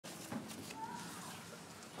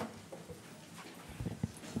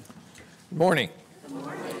Morning.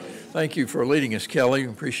 Thank you for leading us, Kelly.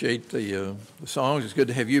 We appreciate the songs. It's good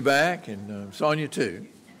to have you back, and Sonia too.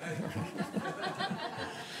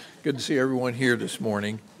 Good to see everyone here this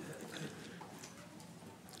morning.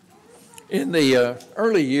 In the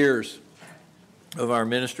early years of our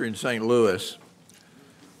ministry in St. Louis,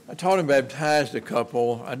 I taught and baptized a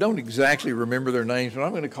couple. I don't exactly remember their names, but I'm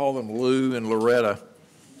going to call them Lou and Loretta.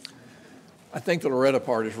 I think the Loretta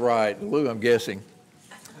part is right. Lou, I'm guessing.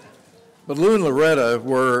 But Lou and Loretta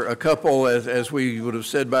were a couple, as we would have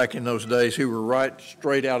said back in those days, who were right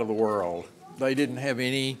straight out of the world. They didn't have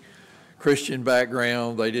any Christian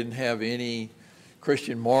background. They didn't have any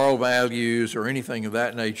Christian moral values or anything of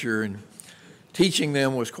that nature. And teaching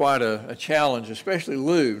them was quite a challenge, especially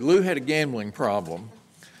Lou. Lou had a gambling problem.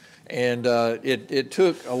 And it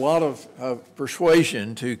took a lot of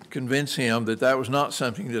persuasion to convince him that that was not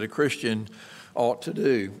something that a Christian ought to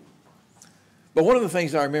do. But one of the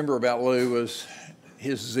things I remember about Lou was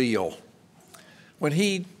his zeal. When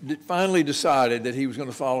he finally decided that he was going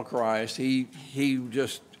to follow Christ, he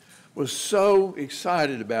just was so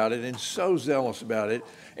excited about it and so zealous about it.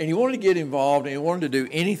 And he wanted to get involved, and he wanted to do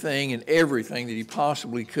anything and everything that he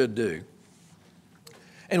possibly could do.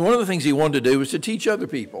 And one of the things he wanted to do was to teach other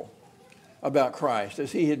people about Christ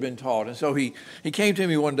as he had been taught. And so he came to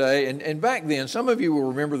me one day, and back then, some of you will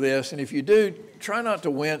remember this, and if you do, try not to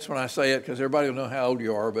wince when I say it because everybody will know how old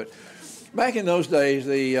you are, but back in those days,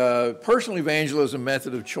 the personal evangelism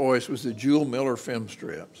method of choice was the Jewel Miller film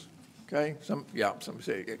strips. Okay?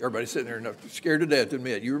 Everybody's sitting there scared to death to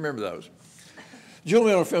admit. You remember those. Jewel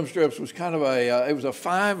Miller film strips was kind of it was a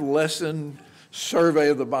 5-lesson survey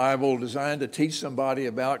of the Bible designed to teach somebody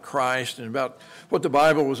about Christ and about what the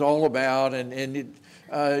Bible was all about. And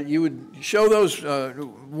you would show those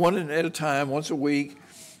one at a time, once a week,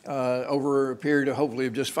 over a period of hopefully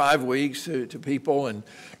of just 5 weeks to people, and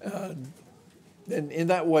in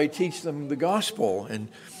that way teach them the gospel. And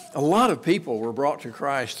a lot of people were brought to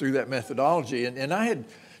Christ through that methodology. And I had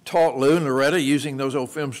taught Lou and Loretta using those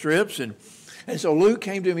old film strips, and so Lou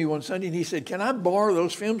came to me one Sunday and he said, "Can I borrow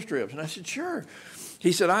those film strips?" And I said, "Sure."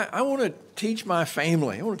 He said, I want to teach my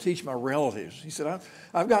family. I want to teach my relatives. He said,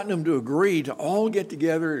 I've gotten them to agree to all get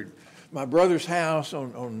together at my brother's house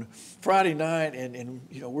on Friday night, and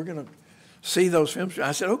we're going to see those film strips.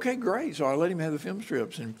 I said, "Okay, great." So I let him have the film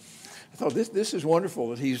strips. And I thought, this is wonderful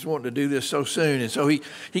that he's wanting to do this so soon. And so he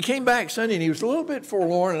came back Sunday, and he was a little bit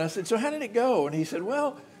forlorn. And I said, "So how did it go?" And he said,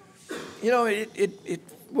 "Well, it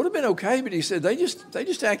would have been okay," but he said, they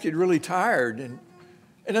just acted really tired.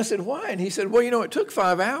 And I said, "Why?" And he said, "Well, it took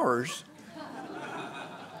 5 hours."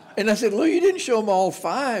 And I said, "Lou, you didn't show them all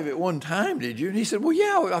 5 at one time, did you?" And he said, "Well,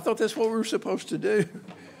 yeah, I thought that's what we were supposed to do."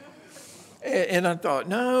 And I thought,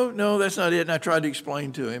 no, that's not it. And I tried to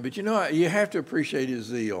explain to him. But you have to appreciate his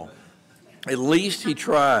zeal. At least he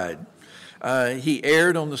tried. He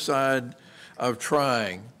erred on the side of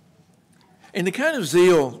trying. And the kind of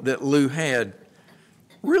zeal that Lou had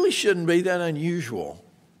really shouldn't be that unusual.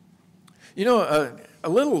 A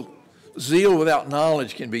little zeal without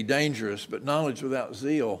knowledge can be dangerous, but knowledge without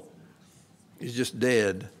zeal is just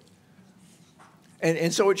dead.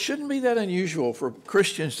 And so it shouldn't be that unusual for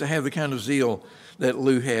Christians to have the kind of zeal that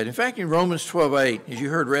Lou had. In fact, in Romans 12:8, as you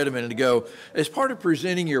heard read a minute ago, as part of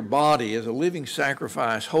presenting your body as a living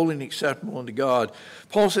sacrifice, holy and acceptable unto God,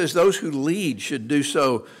 Paul says those who lead should do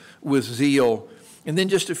so with zeal. And then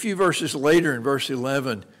just a few verses later in verse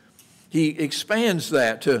 11, he expands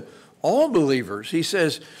that to all believers. He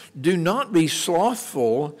says, "Do not be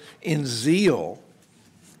slothful in zeal,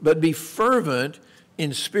 but be fervent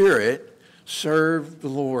in spirit, serve the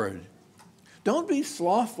Lord." Don't be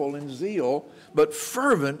slothful in zeal, but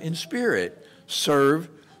fervent in spirit, serve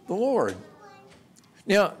the Lord.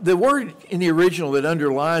 Now, the word in the original that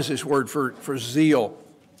underlies this word for zeal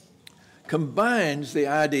combines the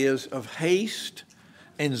ideas of haste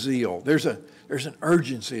and zeal. There's an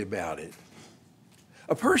urgency about it.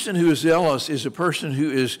 A person who is zealous is a person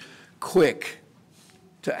who is quick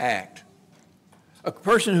to act. A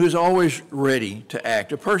person who is always ready to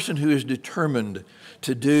act. A person who is determined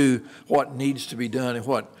to do what needs to be done and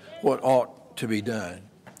what ought to be done.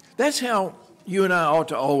 That's how you and I ought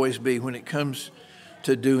to always be when it comes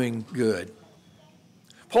to doing good.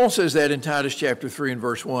 Paul says that in Titus chapter 3 and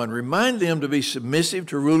verse 1. "Remind them to be submissive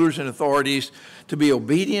to rulers and authorities, to be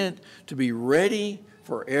obedient, to be ready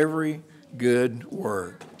for every good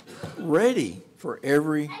work." Ready for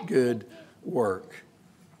every good work.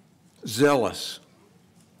 Zealous.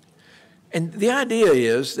 And the idea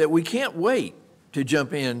is that we can't wait to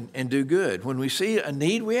jump in and do good. When we see a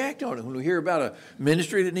need, we act on it. When we hear about a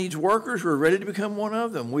ministry that needs workers, we're ready to become one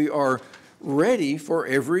of them. We are ready for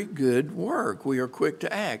every good work. We are quick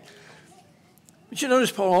to act. But you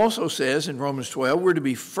notice Paul also says in Romans 12, we're to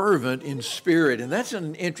be fervent in spirit. And that's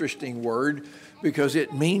an interesting word because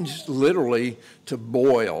it means literally to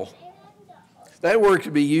boil. That word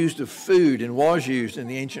could be used of food and was used in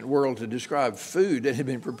the ancient world to describe food that had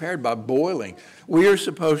been prepared by boiling. We are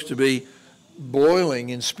supposed to be boiling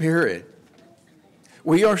in spirit.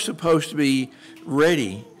 We are supposed to be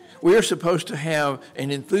ready. We are supposed to have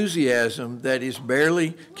an enthusiasm that is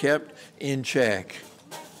barely kept in check.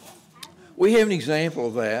 We have an example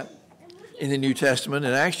of that in the New Testament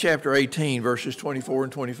in Acts chapter 18, verses 24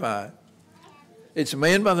 and 25. It's a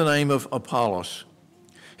man by the name of Apollos.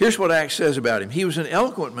 Here's what Acts says about him. He was an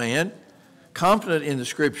eloquent man, competent in the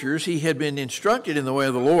Scriptures. He had been instructed in the way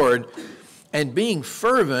of the Lord, and being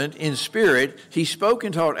fervent in spirit, he spoke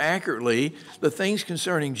and taught accurately the things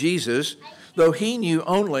concerning Jesus, though he knew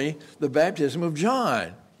only the baptism of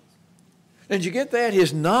John. Did you get that?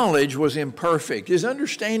 His knowledge was imperfect. His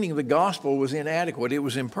understanding of the gospel was inadequate. It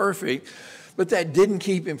was imperfect, but that didn't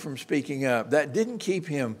keep him from speaking up. That didn't keep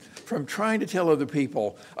him from trying to tell other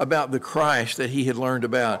people about the Christ that he had learned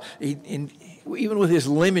about. Even with his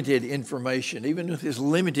limited information, even with his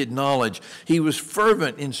limited knowledge, he was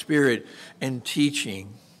fervent in spirit and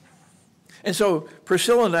teaching. And so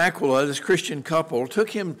Priscilla and Aquila, this Christian couple, took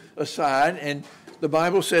him aside and the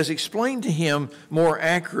Bible says explained to him more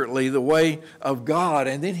accurately the way of God,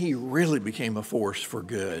 and then he really became a force for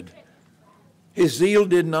good. His zeal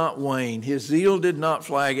did not wane. His zeal did not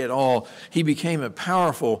flag at all. He became a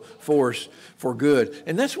powerful force for good.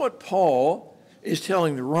 And that's what Paul is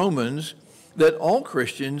telling the Romans that all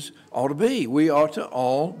Christians ought to be. We ought to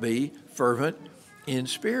all be fervent in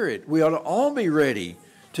spirit. We ought to all be ready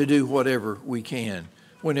to do whatever we can,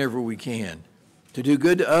 whenever we can, to do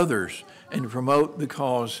good to others and to promote the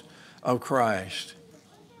cause of Christ.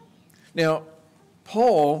 Now,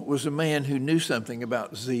 Paul was a man who knew something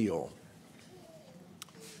about zeal.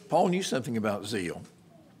 Paul knew something about zeal.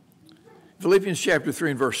 Philippians chapter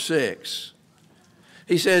 3 and verse 6,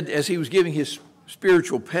 he said, as he was giving his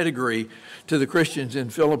spiritual pedigree to the Christians in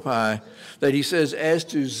Philippi, that he says, as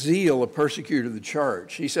to zeal, a persecutor of the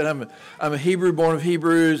church. He said, I'm a Hebrew born of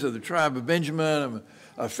Hebrews, of the tribe of Benjamin. I'm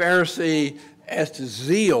a Pharisee. As to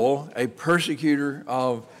zeal, a persecutor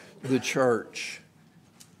of the church.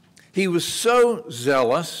 He was so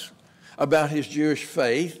zealous about his Jewish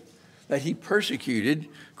faith that he persecuted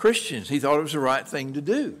Christians. He thought it was the right thing to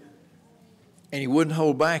do. And he wouldn't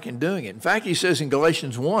hold back in doing it. In fact, he says in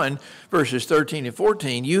Galatians 1, verses 13 and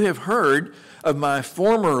 14, you have heard of my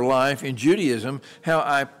former life in Judaism, how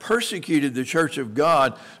I persecuted the church of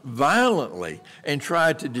God violently and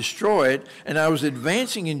tried to destroy it, and I was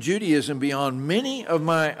advancing in Judaism beyond many of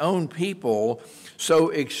my own people, so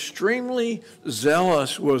extremely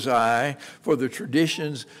zealous was I for the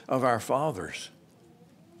traditions of our fathers.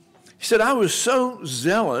 He said, I was so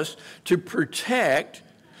zealous to protect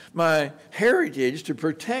my heritage, to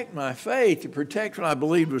protect my faith, to protect what I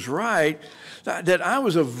believed was right, that I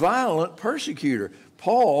was a violent persecutor.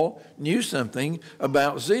 Paul knew something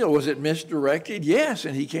about zeal. Was it misdirected? Yes,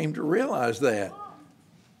 and he came to realize that.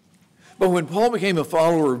 But when Paul became a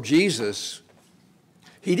follower of Jesus,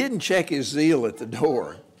 he didn't check his zeal at the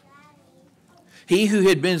door. He who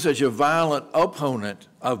had been such a violent opponent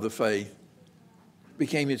of the faith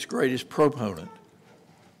became its greatest proponent.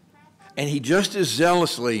 And he just as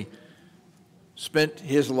zealously spent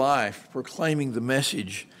his life proclaiming the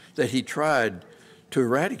message that he tried to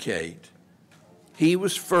eradicate. He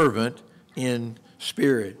was fervent in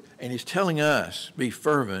spirit, and he's telling us, be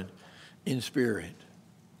fervent in spirit.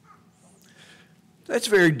 That's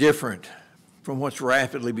very different from what's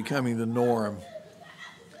rapidly becoming the norm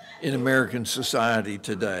in American society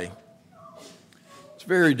today. It's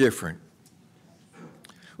very different.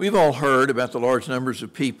 We've all heard about the large numbers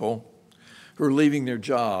of people who are leaving their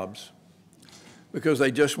jobs because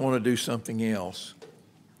they just want to do something else.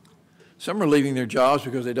 Some are leaving their jobs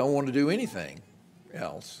because they don't want to do anything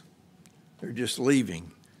else. They're just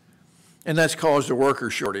leaving. And that's caused a worker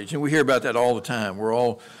shortage. And we hear about that all the time. We're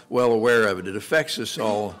all well aware of it. It affects us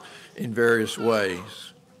all in various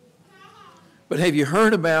ways. But have you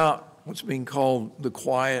heard about what's being called the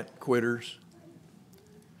quiet quitters?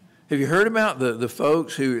 Have you heard about the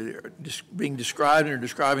folks who are being described and are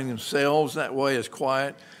describing themselves that way as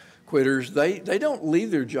quiet quitters? They don't leave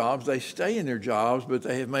their jobs, they stay in their jobs, but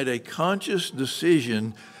they have made a conscious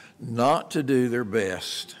decision not to do their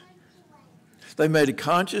best. They made a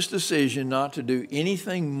conscious decision not to do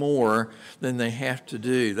anything more than they have to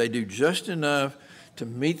do. They do just enough to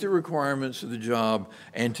meet the requirements of the job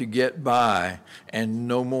and to get by, and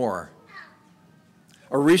no more.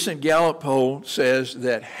 A recent Gallup poll says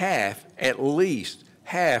that at least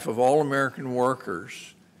half of all American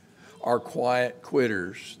workers are quiet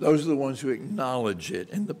quitters. Those are the ones who acknowledge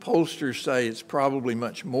it. And the pollsters say it's probably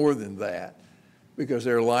much more than that because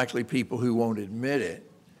there are likely people who won't admit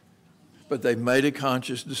it. But they've made a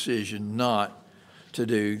conscious decision not to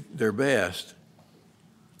do their best.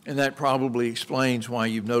 And that probably explains why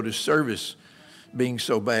you've noticed service being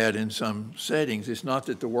so bad in some settings. It's not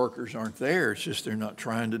that the workers aren't there, it's just they're not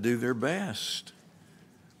trying to do their best.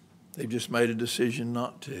 They've just made a decision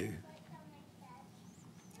not to.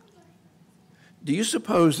 Do you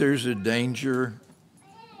suppose there's a danger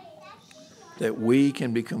that we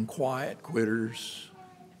can become quiet quitters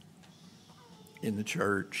in the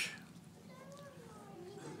church?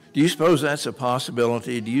 Do you suppose that's a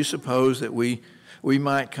possibility? Do you suppose that we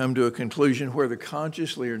might come to a conclusion, whether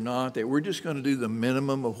consciously or not, that we're just going to do the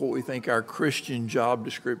minimum of what we think our Christian job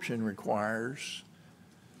description requires?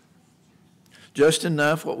 Just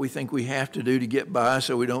enough what we think we have to do to get by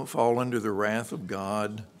so we don't fall under the wrath of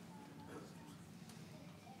God?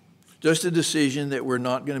 Just a decision that we're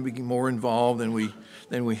not going to be more involved than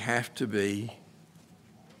we have to be?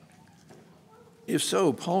 If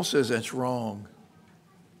so, Paul says that's wrong.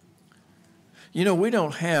 You know, we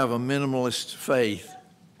don't have a minimalist faith.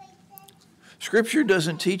 Scripture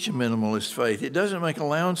doesn't teach a minimalist faith. It doesn't make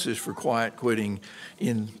allowances for quiet quitting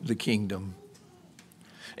in the kingdom.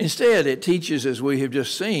 Instead, it teaches, as we have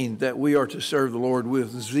just seen, that we are to serve the Lord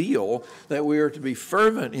with zeal, that we are to be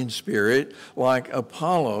fervent in spirit like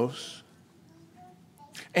Apollos.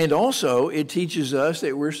 And also, it teaches us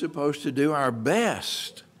that we're supposed to do our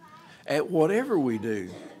best at whatever we do.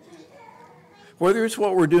 Whether it's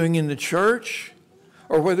what we're doing in the church,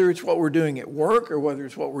 or whether it's what we're doing at work, or whether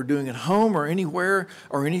it's what we're doing at home, or anywhere,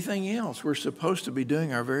 or anything else, we're supposed to be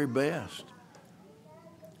doing our very best.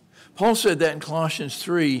 Paul said that in Colossians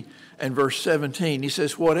 3 and verse 17. He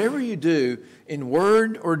says, whatever you do in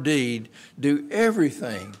word or deed, do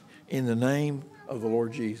everything in the name of the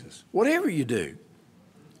Lord Jesus. Whatever you do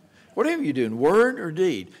in word or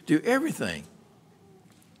deed, do everything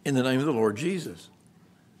in the name of the Lord Jesus.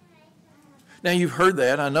 Now, you've heard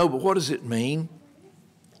that, I know, but what does it mean?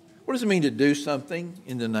 What does it mean to do something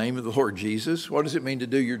in the name of the Lord Jesus? What does it mean to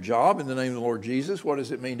do your job in the name of the Lord Jesus? What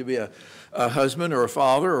does it mean to be a husband or a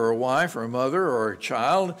father or a wife or a mother or a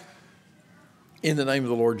child in the name of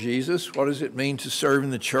the Lord Jesus? What does it mean to serve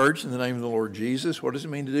in the church in the name of the Lord Jesus? What does it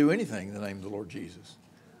mean to do anything in the name of the Lord Jesus?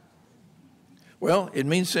 Well, it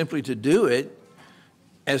means simply to do it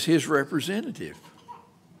as His representative.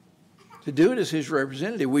 To do it as His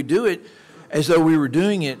representative. We do it as though we were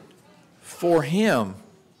doing it for Him,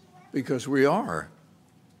 because we are.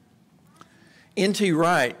 N.T.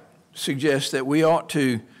 Wright suggests that we ought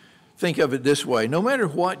to think of it this way. No matter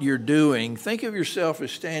what you're doing, think of yourself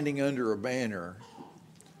as standing under a banner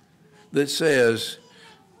that says,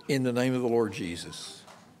 in the name of the Lord Jesus.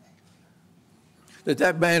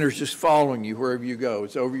 That banner is just following you wherever you go.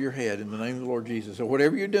 It's over your head, in the name of the Lord Jesus. So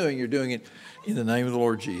whatever you're doing it in the name of the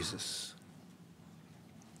Lord Jesus.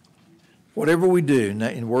 Whatever we do,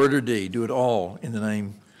 in word or deed, do it all in the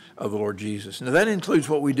name of the Lord Jesus. Now, that includes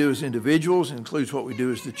what we do as individuals, it includes what we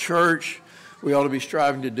do as the church. We ought to be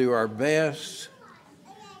striving to do our best.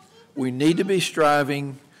 We need to be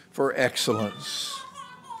striving for excellence.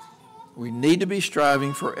 We need to be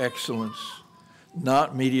striving for excellence,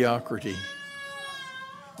 not mediocrity.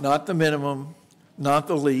 Not the minimum, not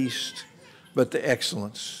the least, but the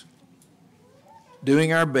excellence.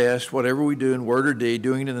 Doing our best, whatever we do in word or deed,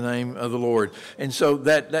 doing it in the name of the Lord. And so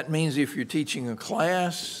that means if you're teaching a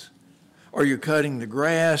class, or you're cutting the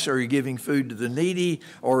grass, or you're giving food to the needy,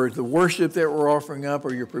 or the worship that we're offering up,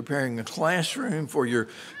 or you're preparing a classroom for your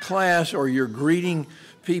class, or you're greeting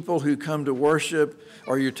people who come to worship,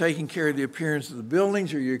 or you're taking care of the appearance of the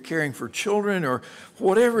buildings, or you're caring for children, or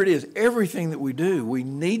whatever it is, everything that we do, we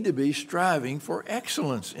need to be striving for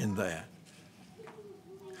excellence in that.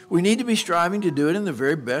 We need to be striving to do it in the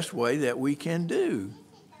very best way that we can do.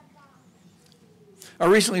 I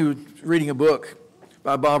recently was reading a book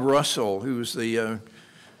by Bob Russell, who was the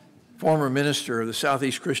former minister of the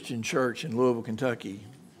Southeast Christian Church in Louisville, Kentucky.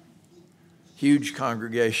 Huge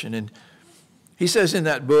congregation. And he says in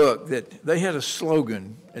that book that they had a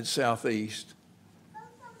slogan at Southeast.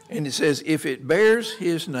 And it says, if it bears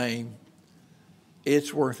His name,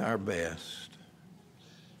 it's worth our best.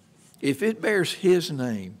 If it bears His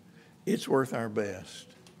name, it's worth our best.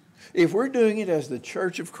 If we're doing it as the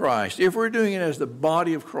church of Christ, if we're doing it as the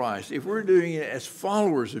body of Christ, if we're doing it as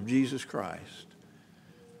followers of Jesus Christ,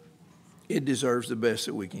 it deserves the best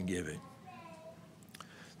that we can give it.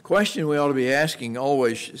 The question we ought to be asking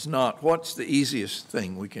always is not, what's the easiest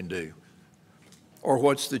thing we can do? Or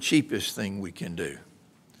what's the cheapest thing we can do?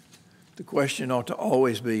 The question ought to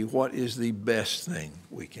always be, what is the best thing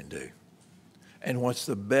we can do? And what's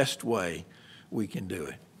the best way we can do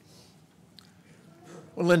it?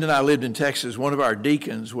 When Linda and I lived in Texas, one of our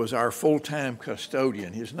deacons was our full-time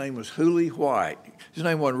custodian. His name was Hooley White. His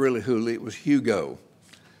name wasn't really Hooley, it was Hugo.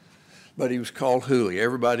 But he was called Hooley.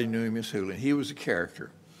 Everybody knew him as Hooley. He was a character.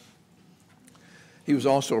 He was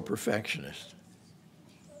also a perfectionist.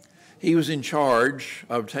 He was in charge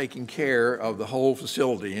of taking care of the whole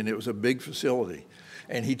facility, and it was a big facility.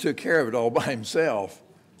 And he took care of it all by himself.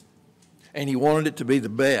 And he wanted it to be the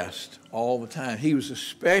best all the time. He was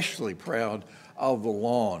especially proud of the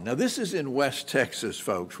lawn. Now, this is in West Texas,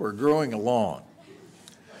 folks, where growing a lawn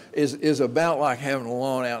is about like having a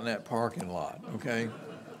lawn out in that parking lot, okay?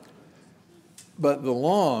 But the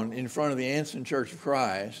lawn in front of the Anson Church of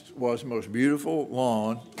Christ was the most beautiful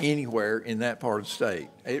lawn anywhere in that part of the state.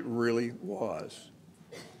 It really was.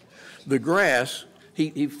 The grass,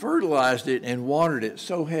 he fertilized it and watered it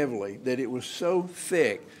so heavily that it was so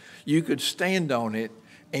thick you could stand on it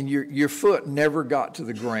and your foot never got to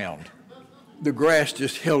the ground. The grass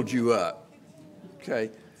just held you up, okay?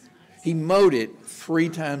 He mowed it 3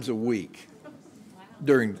 times a week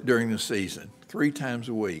during the season, 3 times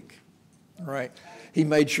a week. Right? He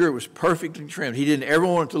made sure it was perfectly trimmed. He didn't ever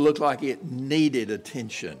want it to look like it needed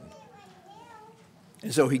attention.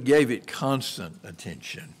 And so he gave it constant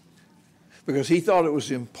attention because he thought it was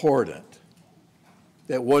important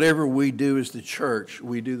that whatever we do as the church,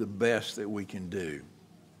 we do the best that we can do.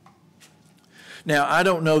 Now, I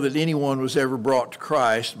don't know that anyone was ever brought to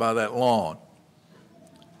Christ by that lawn,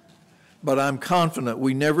 but I'm confident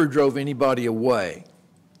we never drove anybody away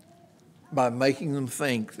by making them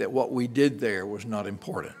think that what we did there was not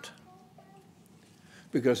important.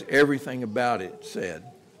 Because everything about it said,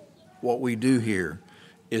 what we do here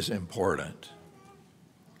is important.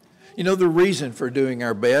 You know, the reason for doing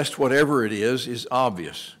our best, whatever it is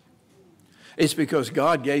obvious. It's because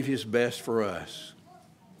God gave his best for us.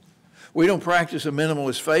 We don't practice a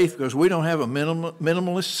minimalist faith because we don't have a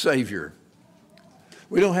minimalist Savior.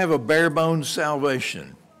 We don't have a bare-bones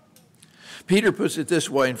salvation. Peter puts it this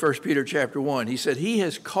way in 1 Peter chapter 1. He said, he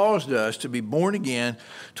has caused us to be born again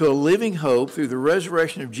to a living hope through the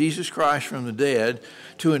resurrection of Jesus Christ from the dead,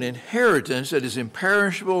 to an inheritance that is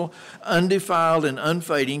imperishable, undefiled, and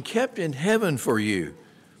unfading, kept in heaven for you,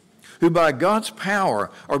 who by God's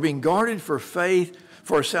power are being guarded for faith,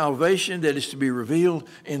 for salvation that is to be revealed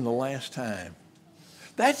in the last time.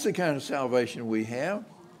 That's the kind of salvation we have.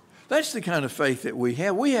 That's the kind of faith that we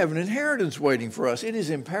have. We have an inheritance waiting for us. It is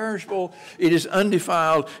imperishable. It is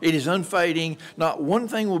undefiled. It is unfading. Not one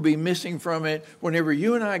thing will be missing from it. Whenever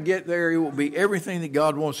you and I get there, it will be everything that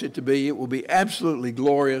God wants it to be. It will be absolutely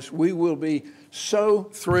glorious. We will be so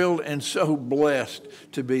thrilled and so blessed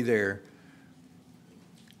to be there.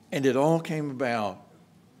 And it all came about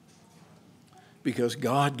because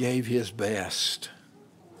God gave his best.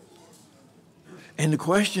 And the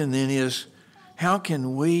question then is, how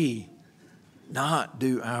can we not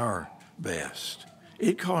do our best?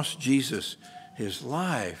 It cost Jesus his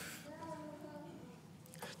life.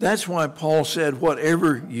 That's why Paul said,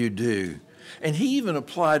 whatever you do. And he even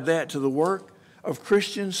applied that to the work of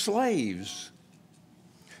Christian slaves.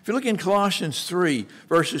 If you look in Colossians 3,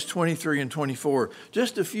 verses 23 and 24,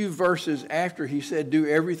 just a few verses after he said, do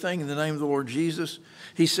everything in the name of the Lord Jesus,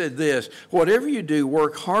 he said this, whatever you do,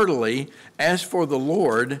 work heartily as for the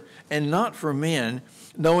Lord and not for men,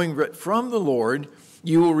 knowing that from the Lord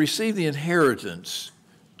you will receive the inheritance,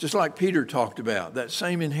 just like Peter talked about, that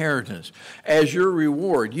same inheritance, as your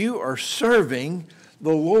reward. You are serving the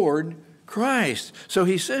Lord Christ. So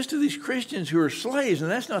he says to these Christians who are slaves, and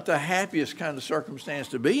that's not the happiest kind of circumstance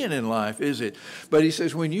to be in life, is it? But he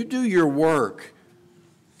says, when you do your work,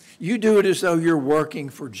 you do it as though you're working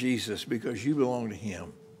for Jesus because you belong to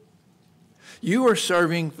him. You are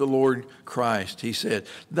serving the Lord Christ, he said.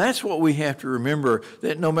 That's what we have to remember,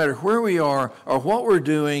 that no matter where we are or what we're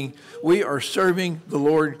doing, we are serving the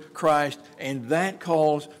Lord Christ, and that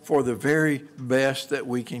calls for the very best that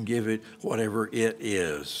we can give it, whatever it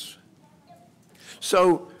is.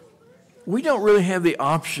 So we don't really have the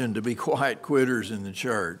option to be quiet quitters in the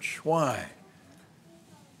church. Why?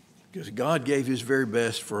 Because God gave his very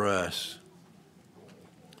best for us.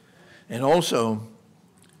 And also,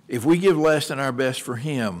 if we give less than our best for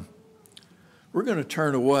him, we're going to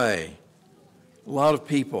turn away a lot of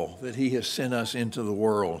people that he has sent us into the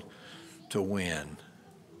world to win.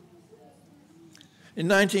 In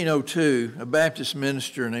 1902, a Baptist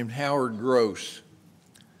minister named Howard Gross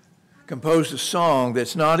composed a song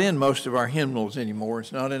that's not in most of our hymnals anymore.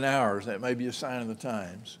 It's not in ours. That may be a sign of the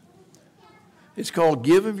times. It's called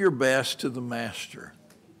Give of Your Best to the Master.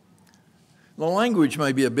 The language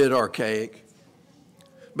may be a bit archaic,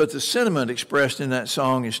 but the sentiment expressed in that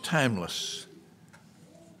song is timeless.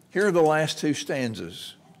 Here are the last two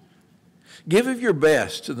stanzas. Give of your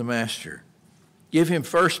best to the Master. Give him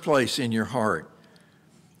first place in your heart.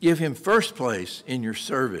 Give him first place in your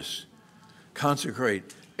service.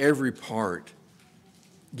 Consecrate every part.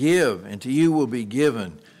 Give, and to you will be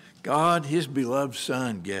given. God, his beloved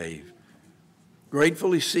Son, gave.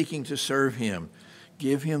 Gratefully seeking to serve him,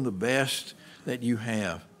 give him the best that you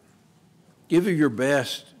have. Give of your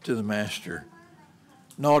best to the Master.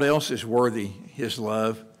 Naught else is worthy his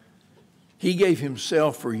love. He gave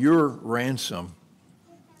himself for your ransom.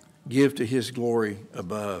 Give to his glory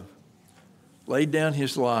above. Laid down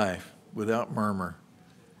his life without murmur.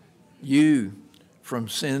 You from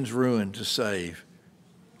sin's ruin to save.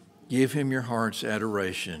 Give him your heart's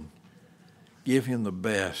adoration. Give him the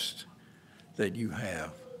best that you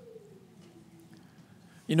have.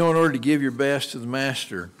 You know, in order to give your best to the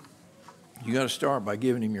Master, you got to start by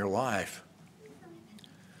giving him your life.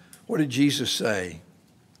 What did Jesus say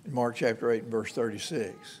in Mark chapter 8 and verse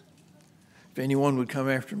 36? If anyone would come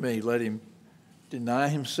after me, let him deny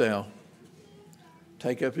himself,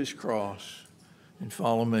 take up his cross, and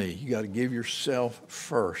follow me. You got to give yourself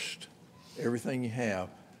first. Everything you have,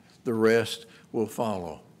 the rest will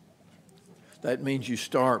follow. That means you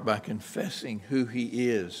start by confessing who he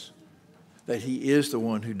is, that he is the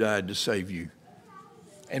one who died to save you,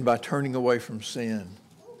 and by turning away from sin,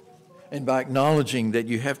 and by acknowledging that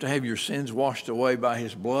you have to have your sins washed away by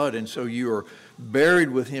his blood, and so you are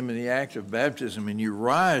buried with him in the act of baptism, and you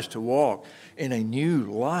rise to walk in a new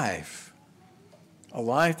life, a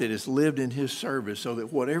life that is lived in his service, so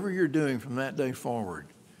that whatever you're doing from that day forward,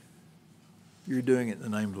 you're doing it in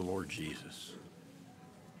the name of the Lord Jesus.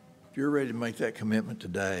 If you're ready to make that commitment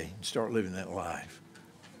today and start living that life,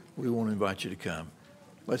 we want to invite you to come.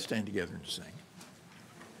 Let's stand together and sing.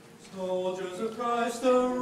 Soldiers of Christ, the